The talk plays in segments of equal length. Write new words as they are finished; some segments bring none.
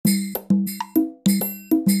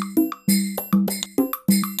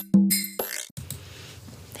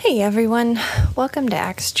Hey everyone, welcome to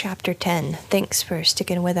Acts chapter 10. Thanks for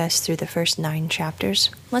sticking with us through the first 9 chapters.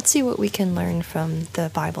 Let's see what we can learn from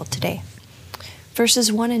the Bible today.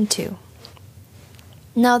 Verses 1 and 2.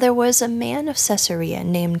 Now there was a man of Caesarea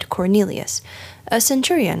named Cornelius, a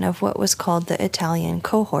centurion of what was called the Italian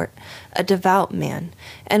cohort, a devout man,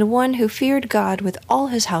 and one who feared God with all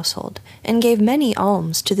his household, and gave many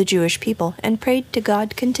alms to the Jewish people, and prayed to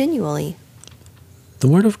God continually. The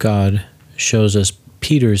Word of God shows us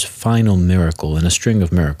Peter's final miracle in a string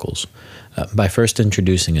of miracles by first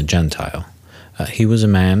introducing a Gentile. He was a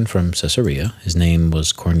man from Caesarea. His name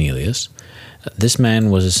was Cornelius. This man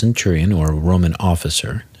was a centurion or a Roman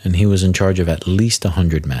officer, and he was in charge of at least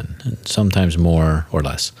 100 men, and sometimes more or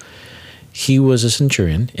less. He was a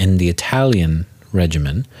centurion in the Italian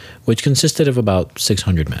regiment, which consisted of about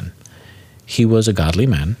 600 men. He was a godly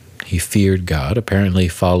man. He feared God, apparently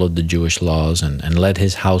followed the Jewish laws, and led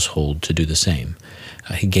his household to do the same.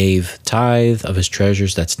 He gave tithe of his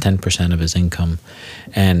treasures, that's 10% of his income,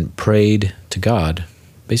 and prayed to God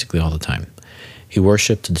basically all the time. He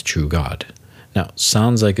worshipped the true God. Now,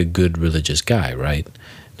 sounds like a good religious guy, right?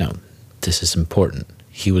 Now, this is important.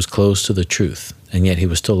 He was close to the truth, and yet he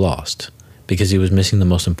was still lost because he was missing the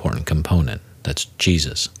most important component. That's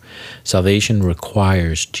Jesus. Salvation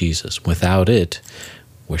requires Jesus. Without it,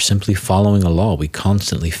 we're simply following a law we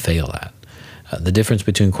constantly fail at. The difference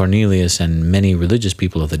between Cornelius and many religious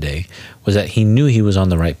people of the day was that he knew he was on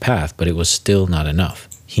the right path, but it was still not enough.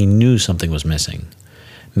 He knew something was missing.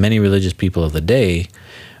 Many religious people of the day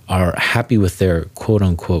are happy with their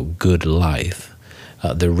quote-unquote good life,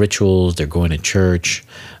 their rituals, they're going to church,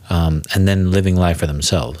 and then living life for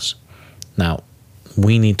themselves. Now,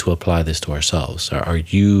 we need to apply this to ourselves. Are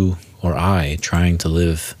you or I trying to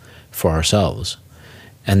live for ourselves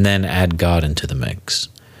and then add God into the mix?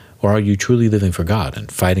 Or are you truly living for God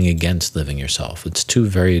and fighting against living yourself? It's two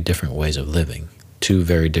very different ways of living, two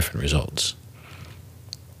very different results.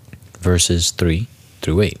 Verses 3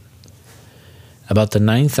 through 8. About the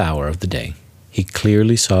 9th hour of the day, he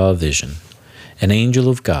clearly saw a vision, an angel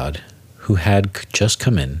of God who had just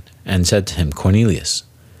come in and said to him, Cornelius.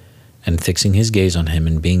 And fixing his gaze on him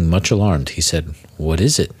and being much alarmed, he said, What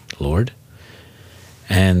is it, Lord?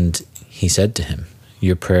 And he said to him,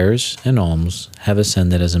 Your prayers and alms have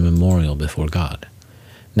ascended as a memorial before God.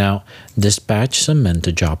 Now dispatch some men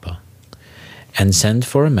to Joppa, and send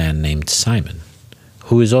for a man named Simon,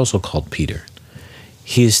 who is also called Peter.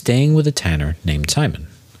 He is staying with a tanner named Simon,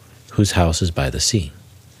 whose house is by the sea.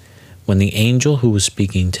 When the angel who was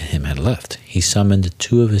speaking to him had left, he summoned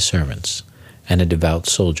 2 of his servants and a devout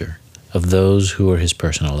soldier of those who were his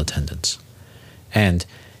personal attendants. And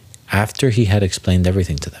after he had explained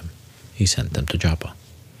everything to them, he sent them to Joppa.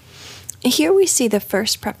 Here we see the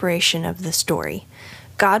first preparation of the story.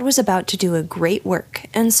 God was about to do a great work,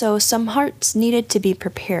 and so some hearts needed to be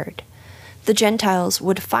prepared. The Gentiles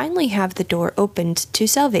would finally have the door opened to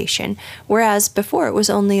salvation, whereas before it was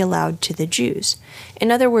only allowed to the Jews.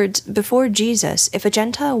 In other words, before Jesus, if a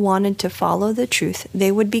Gentile wanted to follow the truth,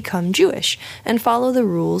 they would become Jewish and follow the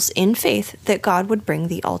rules in faith that God would bring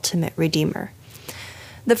the ultimate Redeemer.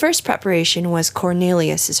 The first preparation was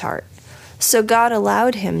Cornelius' heart. So God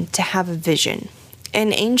allowed him to have a vision.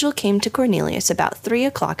 An angel came to Cornelius about 3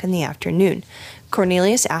 o'clock in the afternoon.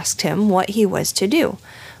 Cornelius asked him what he was to do.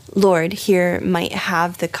 Lord here might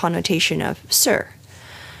have the connotation of sir.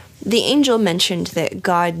 The angel mentioned that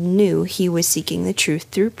God knew he was seeking the truth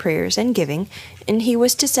through prayers and giving, and he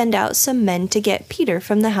was to send out some men to get Peter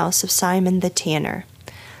from the house of Simon the tanner.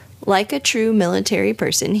 Like a true military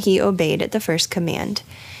person, he obeyed at the first command.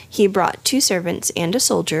 He brought 2 servants and a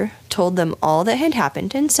soldier, told them all that had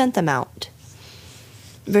happened, and sent them out.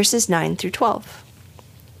 Verses 9 through 12.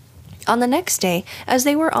 On the next day, as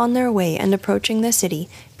they were on their way and approaching the city,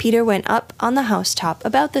 Peter went up on the housetop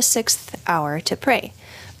about the 6th hour to pray.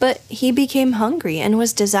 But he became hungry and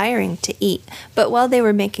was desiring to eat. But while they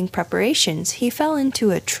were making preparations, he fell into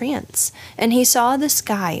a trance, and he saw the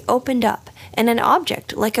sky opened up, and an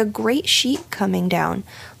object like a great sheet coming down,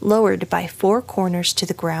 lowered by 4 corners to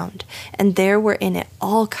the ground. And there were in it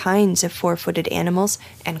all kinds of 4-footed animals,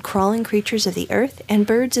 and crawling creatures of the earth, and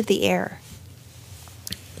birds of the air.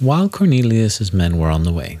 While Cornelius' men were on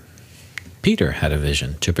the way, Peter had a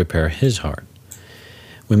vision to prepare his heart.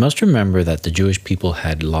 We must remember that the Jewish people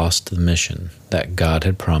had lost the mission that God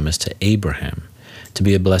had promised to Abraham to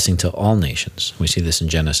be a blessing to all nations. We see this in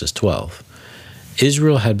Genesis 12.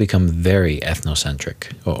 Israel had become very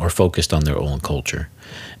ethnocentric, or focused on their own culture.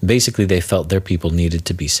 Basically, they felt their people needed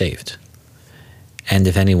to be saved. And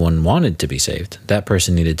if anyone wanted to be saved, that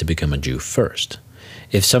person needed to become a Jew first.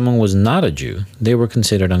 If someone was not a Jew, they were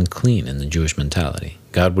considered unclean in the Jewish mentality.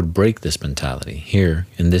 God would break this mentality here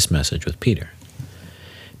in this message with Peter.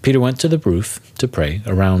 Peter went to the roof to pray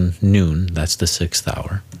around noon, that's the 6th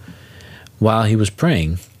hour. While he was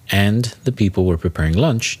praying and the people were preparing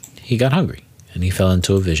lunch, he got hungry and he fell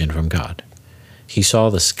into a vision from God. He saw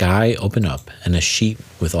the sky open up and a sheet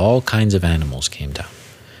with all kinds of animals came down.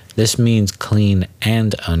 This means clean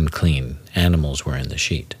and unclean animals were in the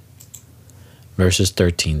sheet. Verses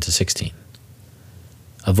 13 to 16.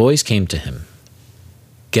 A voice came to him,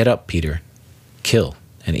 "Get up, Peter, kill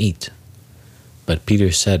and eat." But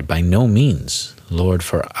Peter said, "By no means, Lord,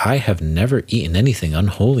 for I have never eaten anything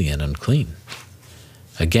unholy and unclean."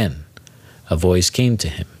 Again, a voice came to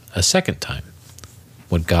him a second time,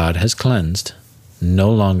 "What God has cleansed,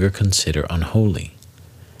 no longer consider unholy."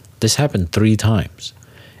 This happened 3 times,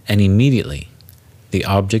 and immediately the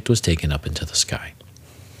object was taken up into the sky.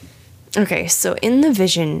 Okay, so in the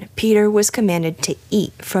vision, Peter was commanded to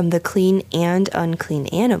eat from the clean and unclean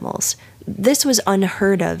animals. This was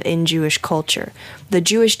unheard of in Jewish culture. The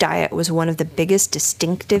Jewish diet was one of the biggest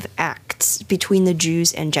distinctive acts between the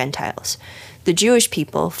Jews and Gentiles. The Jewish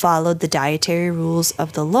people followed the dietary rules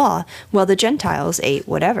of the law, while the Gentiles ate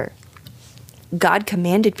whatever. God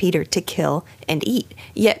commanded Peter to kill and eat,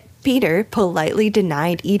 yet Peter politely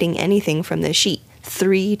denied eating anything from the sheet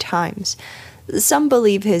 3 times. Some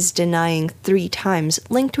believe his denying 3 times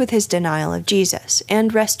linked with his denial of Jesus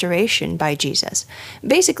and restoration by Jesus,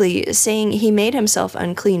 basically saying he made himself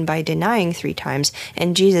unclean by denying 3 times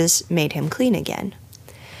and Jesus made him clean again.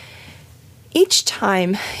 Each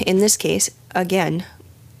time, in this case, again,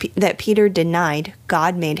 that Peter denied,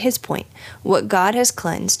 God made his point. What God has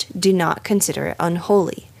cleansed, do not consider it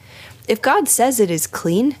unholy. If God says it is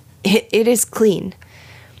clean, it is clean.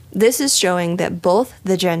 This is showing that both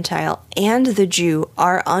the Gentile and the Jew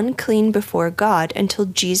are unclean before God until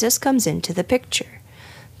Jesus comes into the picture.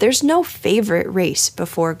 There's no favorite race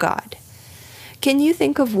before God. Can you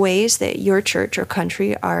think of ways that your church or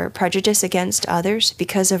country are prejudiced against others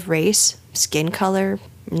because of race, skin color,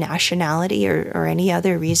 nationality, or any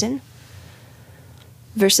other reason?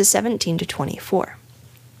 Verses 17 to 24.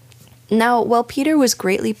 Now, while Peter was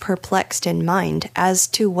greatly perplexed in mind as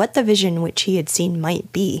to what the vision which he had seen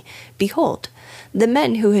might be, behold, the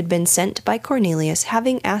men who had been sent by Cornelius,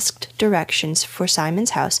 having asked directions for Simon's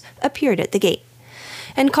house, appeared at the gate.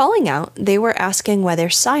 And calling out, they were asking whether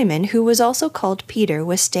Simon, who was also called Peter,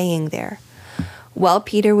 was staying there. While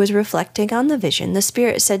Peter was reflecting on the vision, the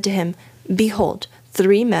Spirit said to him, "Behold,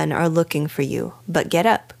 3 men are looking for you, but get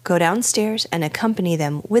up, go downstairs, and accompany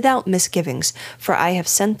them without misgivings, for I have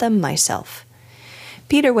sent them myself."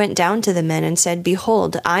 Peter went down to the men and said,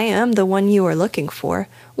 "Behold, I am the one you are looking for.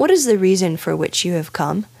 What is the reason for which you have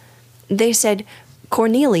come?" They said,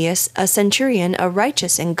 "Cornelius, a centurion, a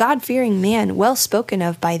righteous and God-fearing man, well spoken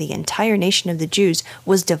of by the entire nation of the Jews,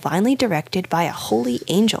 was divinely directed by a holy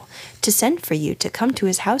angel to send for you to come to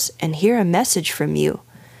his house and hear a message from you."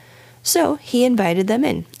 So he invited them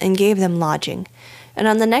in and gave them lodging. And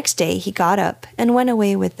on the next day he got up and went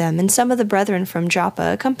away with them, and some of the brethren from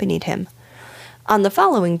Joppa accompanied him. On the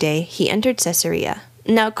following day he entered Caesarea.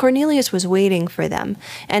 Now Cornelius was waiting for them,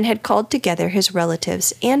 and had called together his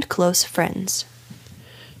relatives and close friends.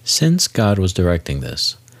 Since God was directing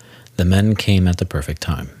this, the men came at the perfect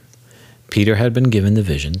time. Peter had been given the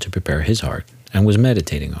vision to prepare his heart and was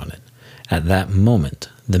meditating on it. At that moment,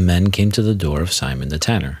 the men came to the door of Simon the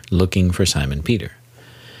tanner, looking for Simon Peter.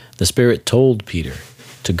 The Spirit told Peter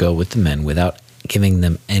to go with the men without giving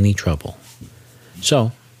them any trouble.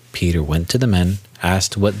 So Peter went to the men,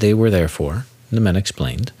 asked what they were there for. The men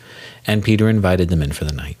explained, and Peter invited them in for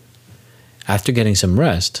the night. After getting some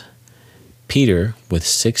rest, Peter, with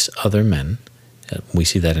 6 other men, we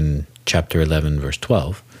see that in chapter 11, verse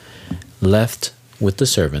 12, left with the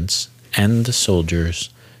servants and the soldiers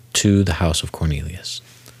to the house of Cornelius.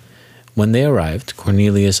 When they arrived,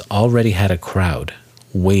 Cornelius already had a crowd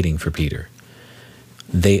waiting for Peter.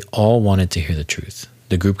 They all wanted to hear the truth.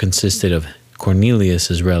 The group consisted of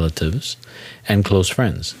Cornelius' relatives and close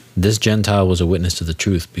friends. This Gentile was a witness to the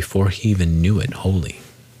truth before he even knew it wholly.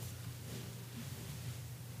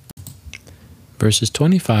 Verses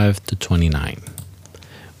 25 to 29.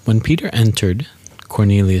 When Peter entered,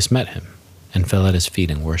 Cornelius met him and fell at his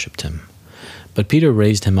feet and worshipped him. But Peter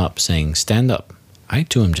raised him up, saying, "Stand up, I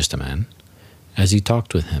too am just a man." As he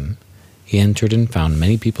talked with him, he entered and found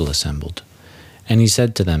many people assembled. And he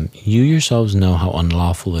said to them, "You yourselves know how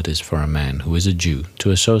unlawful it is for a man who is a Jew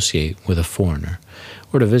to associate with a foreigner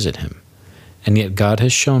or to visit him. And yet God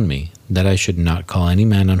has shown me that I should not call any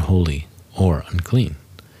man unholy or unclean.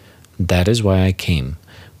 That is why I came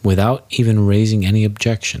without even raising any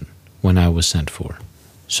objection when I was sent for.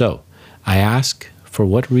 So, I ask for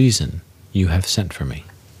what reason you have sent for me."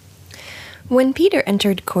 When Peter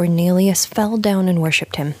entered, Cornelius fell down and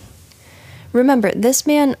worshipped him. Remember, this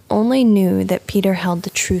man only knew that Peter held the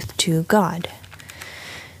truth to God.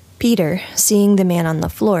 Peter, seeing the man on the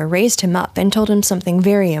floor, raised him up and told him something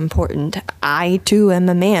very important. "I too am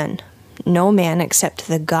a man. No man except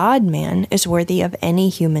the God-man is worthy of any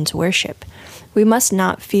human's worship. We must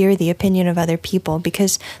not fear the opinion of other people,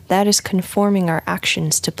 because that is conforming our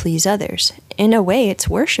actions to please others. In a way, it's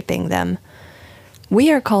worshiping them.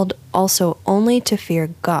 We are called also only to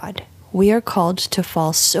fear God. We are called to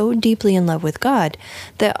fall so deeply in love with God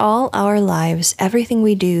that all our lives, everything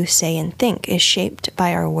we do, say, and think is shaped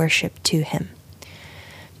by our worship to Him."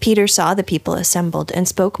 Peter saw the people assembled and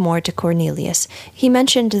spoke more to Cornelius. He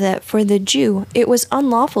mentioned that for the Jew, it was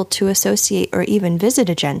unlawful to associate or even visit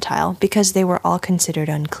a Gentile because they were all considered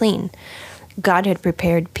unclean. God had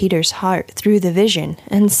prepared Peter's heart through the vision,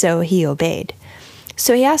 and so he obeyed.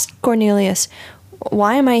 So he asked Cornelius,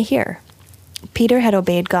 "Why am I here?" Peter had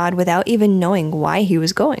obeyed God without even knowing why he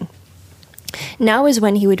was going. Now is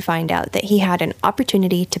when he would find out that he had an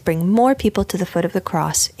opportunity to bring more people to the foot of the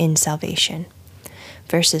cross in salvation.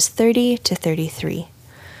 Verses 30 to 33.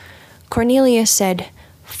 Cornelius said,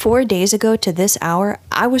 "4 days ago to this hour,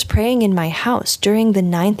 I was praying in my house during the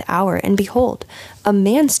 9th hour, and behold, a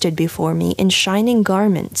man stood before me in shining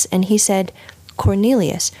garments, and he said,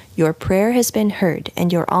 'Cornelius, your prayer has been heard,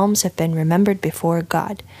 and your alms have been remembered before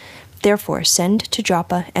God. Therefore send to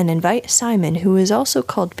Joppa and invite Simon, who is also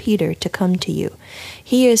called Peter, to come to you.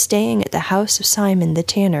 He is staying at the house of Simon the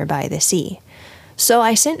tanner by the sea.' So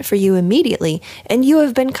I sent for you immediately, and you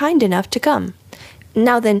have been kind enough to come.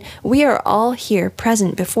 Now then, we are all here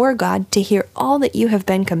present before God to hear all that you have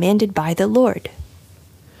been commanded by the Lord."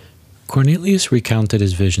 Cornelius recounted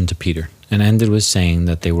his vision to Peter and ended with saying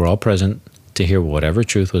that they were all present to hear whatever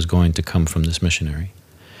truth was going to come from this missionary.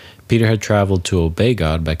 Peter had traveled to obey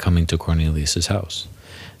God by coming to Cornelius' house.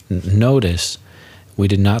 Notice, we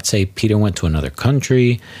did not say Peter went to another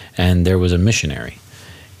country and there was a missionary.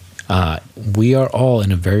 We are all,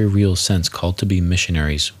 in a very real sense, called to be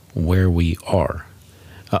missionaries where we are.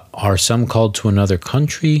 Are some called to another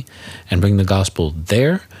country and bring the gospel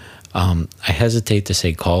there? I hesitate to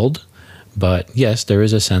say called, but yes, there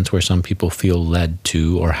is a sense where some people feel led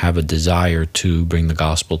to or have a desire to bring the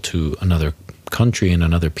gospel to another country and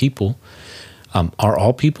another people. Are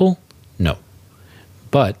all people? No.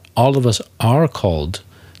 But all of us are called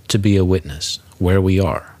to be a witness where we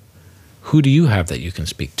are. Who do you have that you can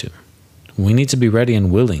speak to? We need to be ready and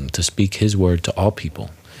willing to speak His word to all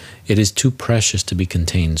people. It is too precious to be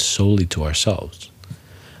contained solely to ourselves.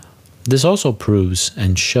 This also proves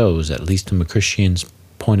and shows, at least from a Christian's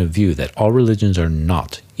point of view, that all religions are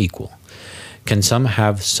not equal. Can some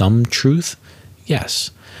have some truth?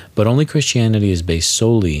 Yes, but only Christianity is based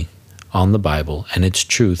solely on the Bible, and its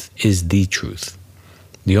truth is the truth.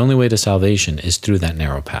 The only way to salvation is through that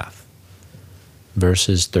narrow path.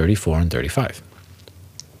 Verses 34 and 35.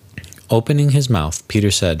 Opening his mouth,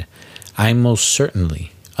 Peter said, "I most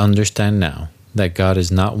certainly understand now that God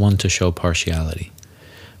is not one to show partiality,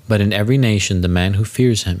 but in every nation the man who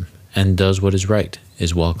fears Him and does what is right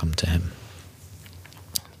is welcome to Him."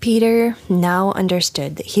 Peter now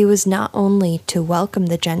understood that he was not only to welcome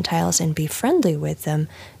the Gentiles and be friendly with them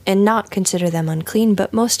and not consider them unclean,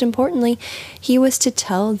 but most importantly, he was to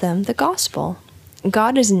tell them the gospel.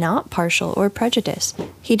 God is not partial or prejudiced.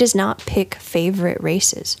 He does not pick favorite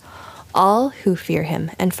races. All who fear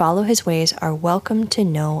Him and follow His ways are welcome to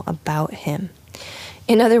know about Him.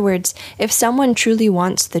 In other words, if someone truly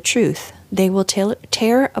wants the truth, they will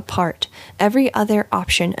tear apart every other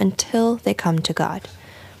option until they come to God.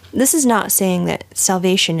 This is not saying that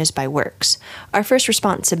salvation is by works. Our first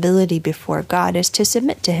responsibility before God is to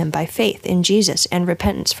submit to Him by faith in Jesus and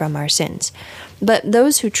repentance from our sins. But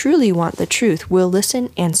those who truly want the truth will listen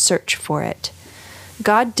and search for it.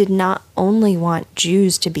 God did not only want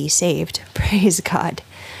Jews to be saved, praise God.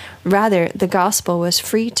 Rather, the gospel was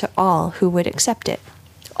free to all who would accept it.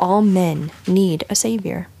 All men need a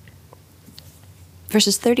Savior.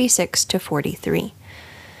 Verses 36 to 43.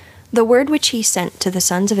 The word which He sent to the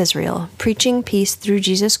sons of Israel, preaching peace through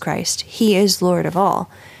Jesus Christ, He is Lord of all.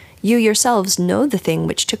 You yourselves know the thing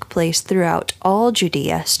which took place throughout all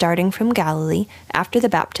Judea, starting from Galilee, after the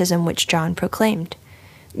baptism which John proclaimed.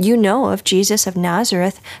 You know of Jesus of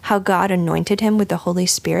Nazareth, how God anointed Him with the Holy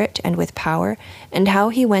Spirit and with power, and how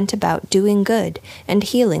He went about doing good and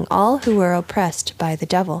healing all who were oppressed by the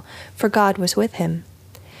devil, for God was with Him.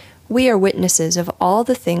 We are witnesses of all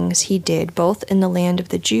the things He did, both in the land of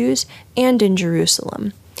the Jews and in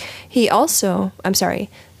Jerusalem. They also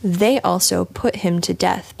put him to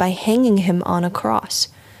death by hanging him on a cross.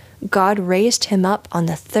 God raised him up on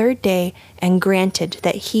the third day and granted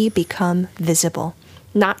that he become visible,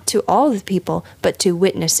 not to all the people, but to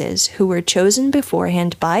witnesses who were chosen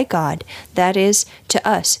beforehand by God, that is, to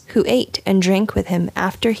us who ate and drank with him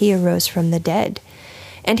after he arose from the dead.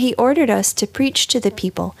 And he ordered us to preach to the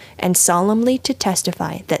people and solemnly to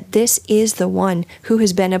testify that this is the one who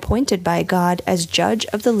has been appointed by God as judge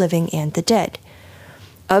of the living and the dead.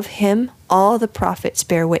 Of him all the prophets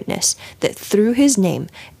bear witness that through his name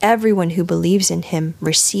everyone who believes in him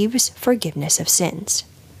receives forgiveness of sins.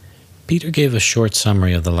 Peter gave a short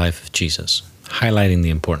summary of the life of Jesus, highlighting the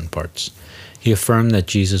important parts. He affirmed that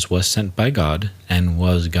Jesus was sent by God and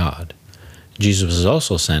was God. Jesus was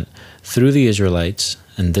also sent through the Israelites,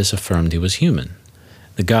 and this affirmed he was human.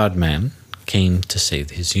 The God-man came to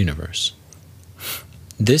save his universe.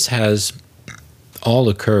 This had all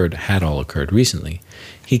occurred recently.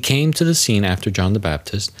 He came to the scene after John the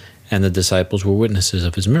Baptist, and the disciples were witnesses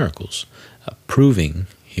of his miracles, proving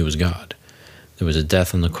he was God. There was a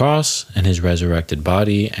death on the cross and his resurrected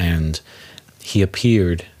body, and he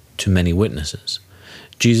appeared to many witnesses.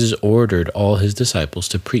 Jesus ordered all his disciples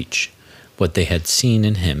to preach what they had seen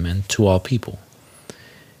in him and to all people.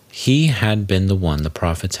 He had been the one the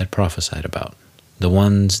prophets had prophesied about, the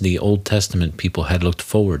ones the Old Testament people had looked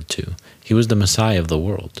forward to. He was the Messiah of the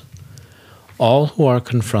world. All who are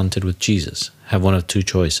confronted with Jesus have one of two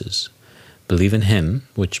choices: believe in him,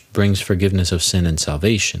 which brings forgiveness of sin and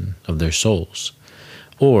salvation of their souls,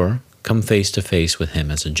 or come face to face with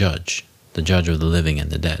him as a judge, the judge of the living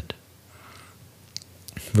and the dead.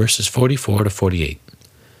 Verses 44 to 48.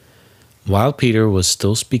 While Peter was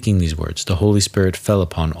still speaking these words, the Holy Spirit fell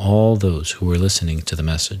upon all those who were listening to the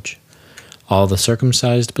message. All the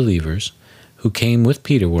circumcised believers who came with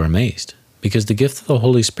Peter were amazed, because the gift of the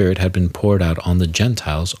Holy Spirit had been poured out on the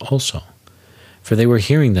Gentiles also, for they were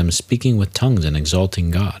hearing them speaking with tongues and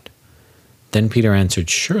exalting God. Then Peter answered,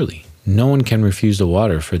 "Surely no one can refuse the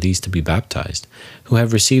water for these to be baptized, who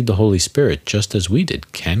have received the Holy Spirit just as we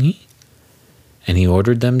did, can he?" And he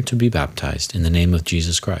ordered them to be baptized in the name of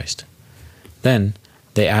Jesus Christ. Then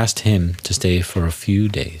they asked him to stay for a few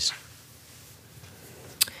days.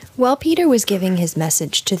 While Peter was giving his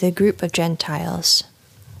message to the group of Gentiles,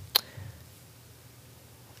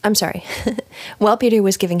 While Peter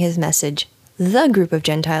was giving his message, the group of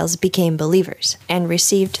Gentiles became believers and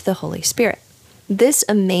received the Holy Spirit. This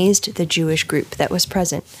amazed the Jewish group that was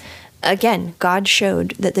present. Again, God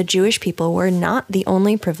showed that the Jewish people were not the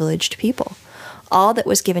only privileged people. All that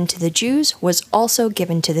was given to the Jews was also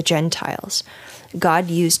given to the Gentiles. God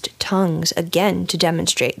used tongues again to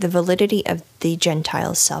demonstrate the validity of the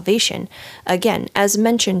Gentiles' salvation. Again, as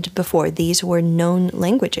mentioned before, these were known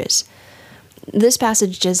languages. This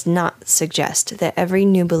passage does not suggest that every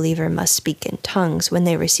new believer must speak in tongues when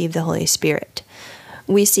they receive the Holy Spirit.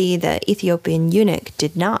 We see the Ethiopian eunuch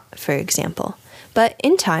did not, for example. But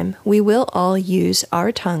in time, we will all use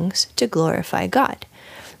our tongues to glorify God.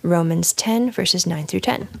 Romans 10, verses 9 through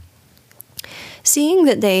 10. Seeing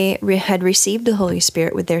that they had received the Holy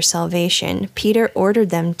Spirit with their salvation, Peter ordered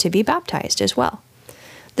them to be baptized as well.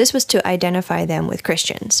 This was to identify them with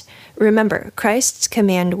Christians. Remember, Christ's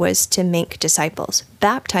command was to make disciples,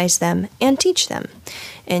 baptize them, and teach them.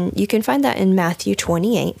 And you can find that in Matthew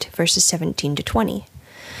 28, verses 17 to 20.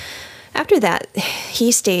 After that,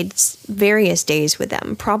 he stayed various days with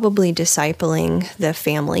them, probably discipling the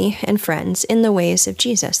family and friends in the ways of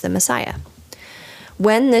Jesus, the Messiah.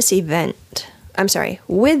 With this event,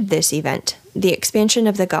 the expansion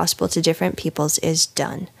of the gospel to different peoples is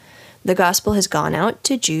done. The gospel has gone out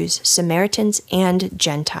to Jews, Samaritans, and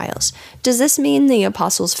Gentiles. Does this mean the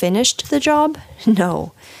apostles finished the job?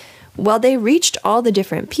 No. While they reached all the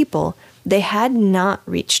different people, they had not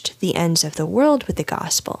reached the ends of the world with the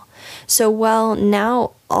gospel. So while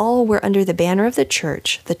now all were under the banner of the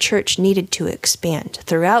church needed to expand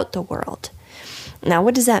throughout the world. Now,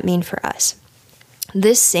 what does that mean for us?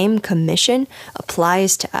 This same commission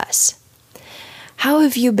applies to us. How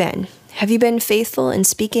have you been? Have you been faithful in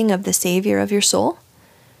speaking of the Savior of your soul?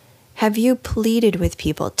 Have you pleaded with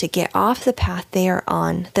people to get off the path they are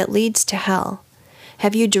on that leads to hell?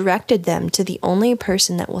 Have you directed them to the only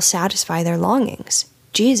person that will satisfy their longings,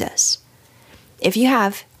 Jesus? If you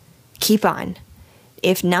have, keep on.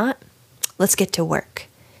 If not, let's get to work.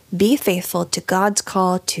 Be faithful to God's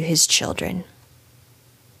call to his children.